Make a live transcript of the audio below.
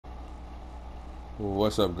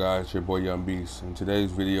What's up, guys? It's your boy Young Beast. In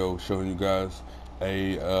today's video, showing you guys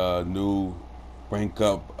a new rank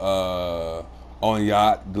up on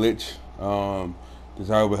Yacht glitch. This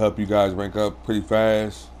how will help you guys rank up pretty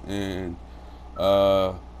fast, and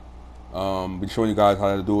uh, be showing you guys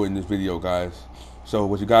how to do it in this video, guys. So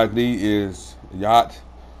what you guys need is a yacht.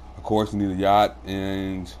 Of course, you need a yacht,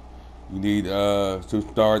 and you need to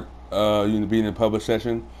start. You need to be in a public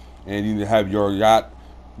session, and you need to have your yacht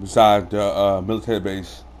beside the military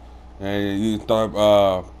base, and you start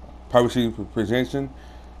privacy presentation,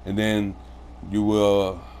 and then you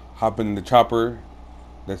will hop in the chopper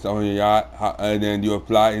that's on your yacht, and then you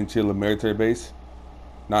fly into the military base.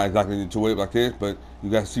 Not exactly into it like this, but you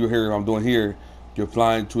guys see here what I'm doing here. You're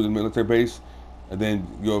flying to the military base, and then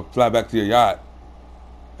you'll fly back to your yacht.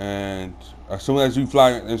 And as soon as you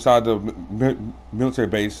fly inside the military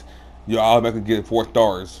base, you automatically get 4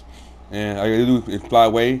 stars. And all you do is fly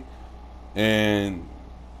away, and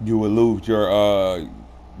you will lose your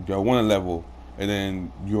one level, and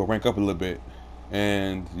then you'll rank up a little bit,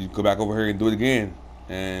 and you go back over here and do it again,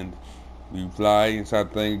 and you fly inside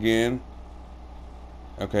the thing again.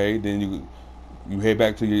 Okay, then you head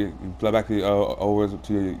back to you fly back to over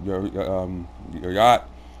to your yacht,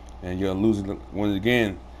 and you're losing one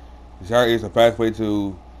again. This is a fast way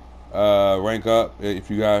to rank up if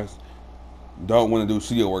you guys don't want to do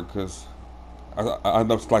CEO work, because I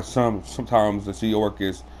know like sometimes the CEO work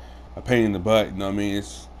is a pain in the butt. You know what I mean?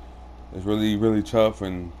 It's really tough,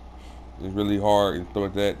 and it's really hard and stuff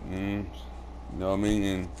like that. You know what I mean?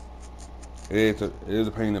 And it is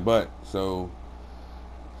a pain in the butt. So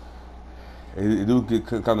it do get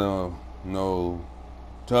kind of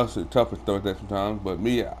tough and stuff like that sometimes. But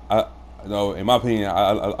me, in my opinion,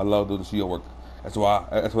 I love doing the CEO work. That's why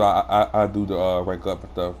I do the rank up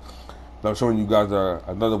and stuff. So I'm showing you guys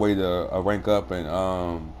another way to rank up, and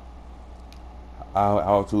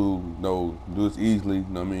how to do this easily. You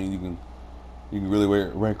know what I mean? You can really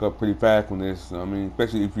rank up pretty fast from this. You know what I mean?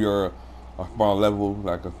 Especially if you're a small level,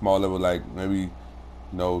 like maybe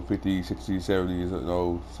 50, 60, 70,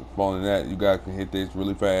 smaller than that. You guys can hit this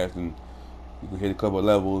really fast, and you can hit a couple of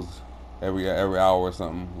levels every hour or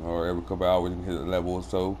something, or every couple of hours you can hit a level.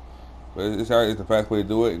 So, but it's a fast way to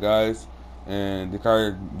do it, guys. And the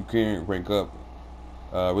card you can rank up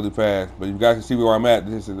really fast. But you guys can see where I'm at.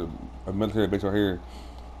 This is a military base right here.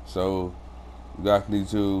 So you guys need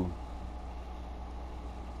to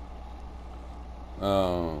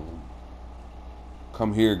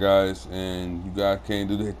come here, guys, and you guys can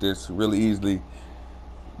hit this really easily.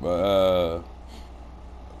 But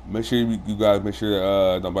make sure you guys make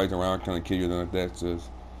sure nobody's around trying to kill you or nothing like that. Cause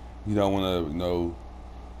you don't want to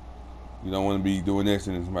you don't want to be doing this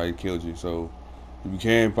and somebody kills you. So if you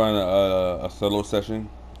can find a solo session,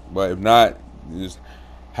 but if not, just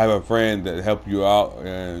have a friend that help you out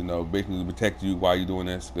and basically protect you while you're doing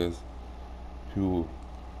this, because people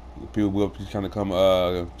will be trying to come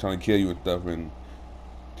trying to kill you and stuff, and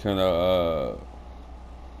kind of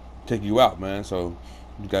take you out, man. So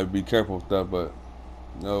you gotta be careful and stuff. But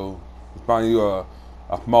find you a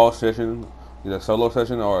small session, either a solo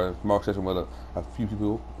session or a small session with a few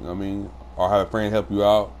people, you know what I mean? Or have a friend help you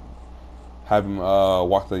out. Have him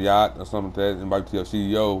watch the yacht or something like that. Invite to your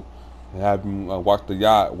CEO and have him watch the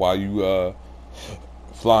yacht while you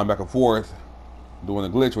flying back and forth, doing a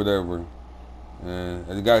glitch, whatever. And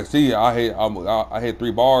as you guys see, I hit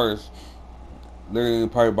 3 bars, literally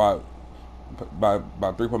probably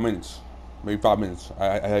about 3 4 minutes, maybe 5 minutes.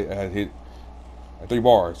 I had hit 3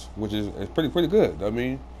 bars, which is pretty good. I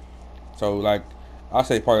mean, so like I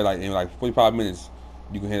say probably like in like 45 minutes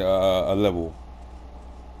you can hit a level.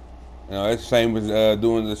 It's the same as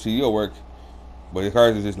doing the CEO work, but the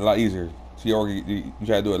card is just a lot easier. CEO work you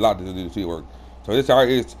try to do a lot to do the CEO work. So this card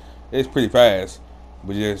is pretty fast,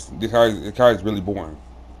 but just this card is really boring.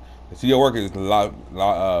 The CEO work is a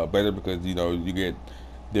lot better, because you get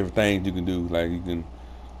different things you can do. Like you can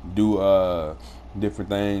do different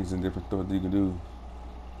things and different stuff that you can do.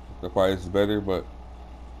 That's why it's better, but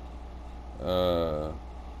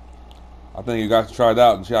I think you guys should try it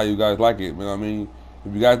out and see how you guys like it. You know what I mean?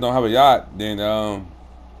 If you guys don't have a yacht, then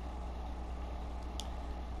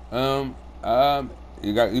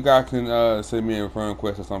you guys can send me a friend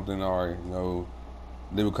request or something, or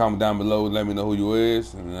leave a comment down below and let me know who you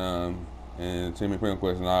is, and send me a friend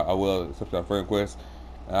request, and I will accept that friend request.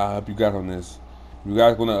 I'll help you guys on this. If you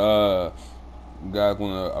guys wanna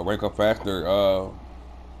rank up faster,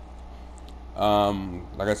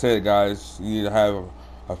 like I said, guys, you need to have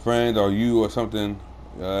a friend or you or something.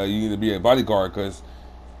 You need to be a bodyguard, because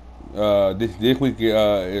this week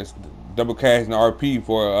is double cash and RP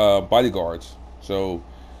for bodyguards. So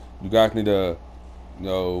you guys need to you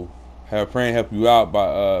know, have a friend help you out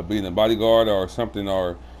by being a bodyguard or something,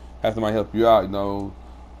 or have somebody help you out. You know,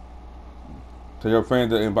 tell your friend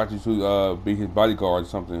to invite you to be his bodyguard or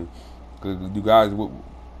something, because you guys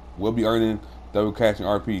will be earning double cash and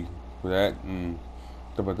RP for that and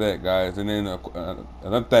stuff like that, guys. And then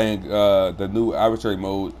another thing, the new adversary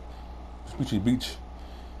mode, Speechy Beach,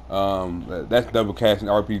 that's double cash and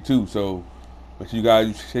RP too. So make sure you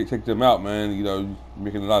guys check them out, man. You know, you're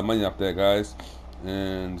making a lot of money off that, guys.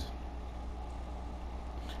 And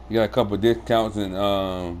you got a couple of discounts and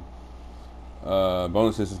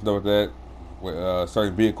bonuses and stuff like that with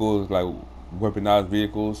certain vehicles, like weaponized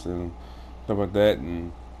vehicles and stuff like that.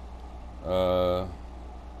 And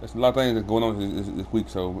there's a lot of things that's going on this week,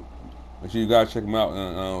 so make sure you guys check them out.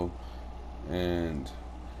 And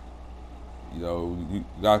you know, you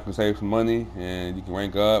guys can save some money, and you can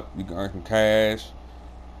rank up, you can earn some cash,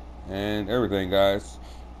 and everything, guys.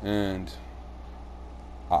 And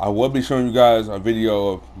I will be showing you guys a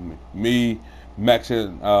video of me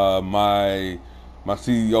maxing my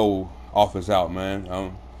CEO office out, man.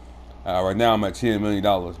 Right now I'm at $10 million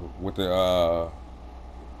with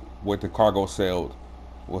the cargo was sold.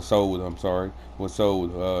 Was sold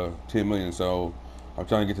 10 million. So I'm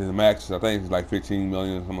trying to get to the max. I think it's like 15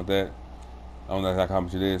 million, something like that. I don't know exactly how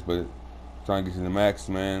much it is, but I'm trying to get to the max,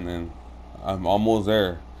 man, and I'm almost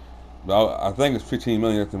there. But I think it's 15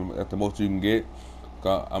 million at the most you can get.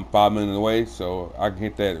 I'm 5 million away, so I can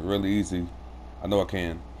hit that really easy. I know I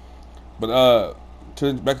can. But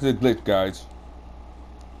back to the glitch, guys.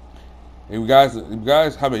 If you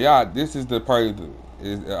guys have a yacht, this is the part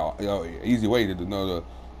easy way to know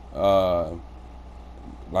the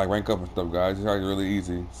like rank up and stuff, guys. It's actually really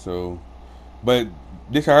easy. So, but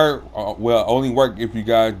this will only work if you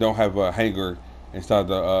guys don't have a hangar inside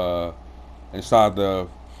the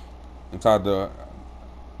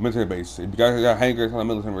military base. If you guys got hangars on the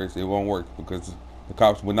military base, it won't work because the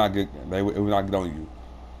cops will not get on you.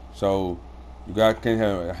 So you guys can't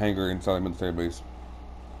have a hangar inside the military base.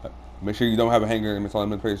 Make sure you don't have a hangar inside the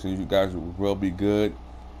military base, and you guys will be good,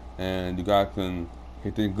 and you guys can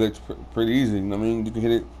hit the glitch pretty easy. You know what I mean? You can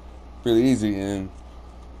hit it pretty easy and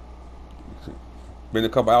spend a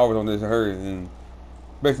couple hours on this hurry. And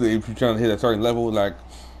basically, if you're trying to hit a certain level, like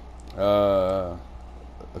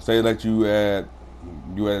say that you at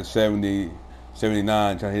 70,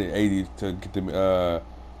 79, trying to hit 80 to get the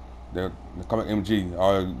comic MG,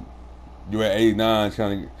 or you at 89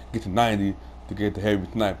 trying to get to 90 to get the heavy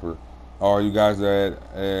sniper, or you guys are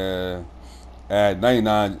at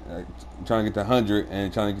 99 trying to get to 100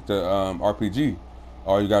 and trying to get the RPG,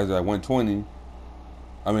 or you guys are at 120.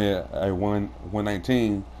 I mean at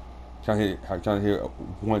 119 trying to hit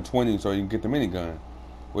 120 so you can get the minigun,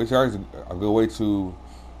 which is a good way to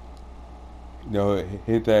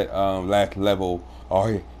hit that last level,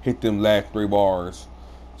 or hit them last 3 bars,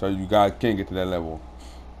 so you guys can get to that level.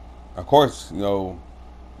 Of course, doing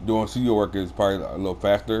CEO work is probably a little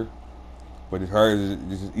faster, but it's hard.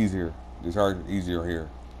 This is easier. This hard is easier here.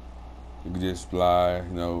 You can just fly,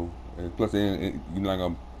 and plus you're not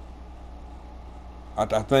gonna. I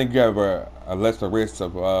think you have a lesser risk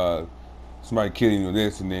of somebody killing you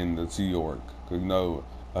this and then the CEO work, because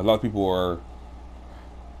a lot of people are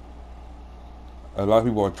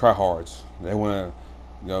tryhards. They want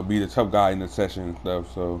to be the tough guy in the session and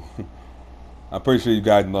stuff. So I'm pretty sure you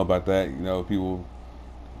guys know about that. People,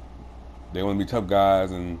 they want to be tough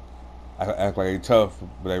guys and act like they're tough,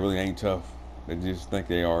 but they really ain't tough. They just think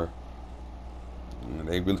they are.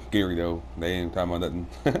 They really scary though. They ain't talking about nothing.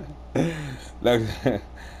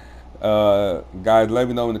 Guys, let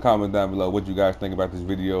me know in the comments down below what you guys think about this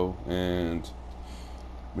video, and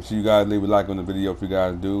make sure you guys leave a like on the video if you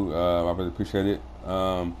guys do. I really appreciate it.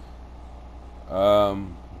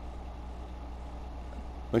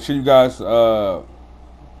 Make sure you guys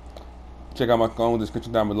check out my phone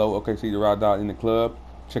description down below. Okay, see the Ride Dot in the club.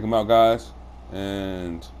 Check them out, guys.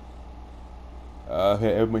 And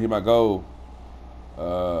everybody hit my goal.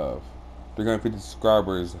 350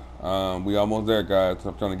 subscribers. We almost there, guys.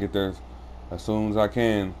 I'm trying to get there as soon as I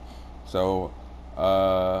can. So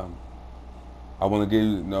I want to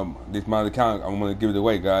give this my account. I want to give it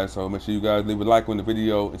away, guys. So make sure you guys leave a like on the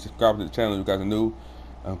video and subscribe to the channel if you guys are new.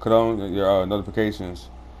 Cut on your notifications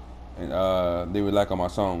and leave a like on my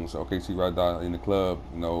songs. Okay, see Ride Dot in the club.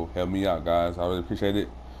 Help me out, guys. I really appreciate it.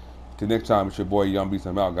 Till next time, it's your boy Young Beast.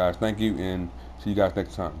 I'm out, guys. Thank you, and see you guys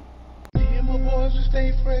next time. Me and my boys, we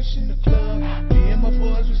stay fresh in the club. Me and my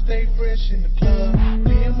boys, we stay fresh in the club.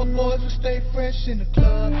 Me and my boys, we stay fresh in the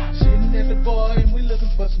club. Sitting at the bar and we looking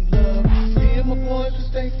for some love. Me and my boys, we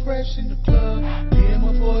stay fresh in the club. Me and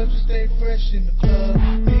my boys, we stay fresh in the club.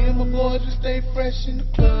 Me and my boys. boys, we stay fresh in the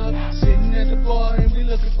club. Sitting at the bar and we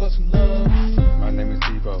looking for some love. My name is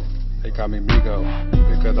Tebow, they call me Migo,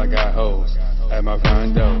 because I got hoes at my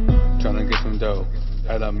condo, tryna get some dough.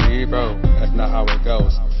 At a me, bro, that's not how it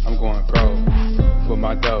goes. I'm going pro for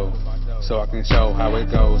my dough, so I can show how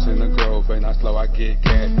it goes in the grove. And I slow, I get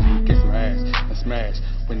cash, and get some ass, and smash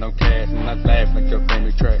with no cash, and I laugh like your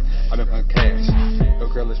family track. I make my cash. Your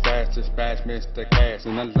girl is fast to smash, Mr. Cash,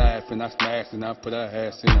 and I laugh and I smash, and I put her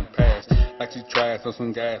ass in the past. Like she trash, throw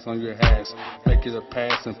some gas on your ass, make it a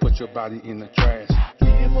pass and put your body in the trash. Me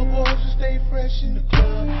and my boys, we stay fresh in the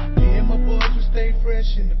club. Me and my boys, we stay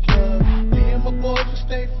fresh in the club. Me and my boys, we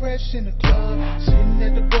stay fresh in the club. Sitting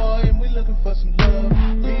at the bar and we looking for some love.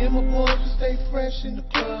 Me and my boys, we stay fresh in the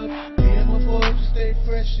club. Me and my boys, we stay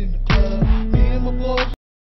fresh in the club.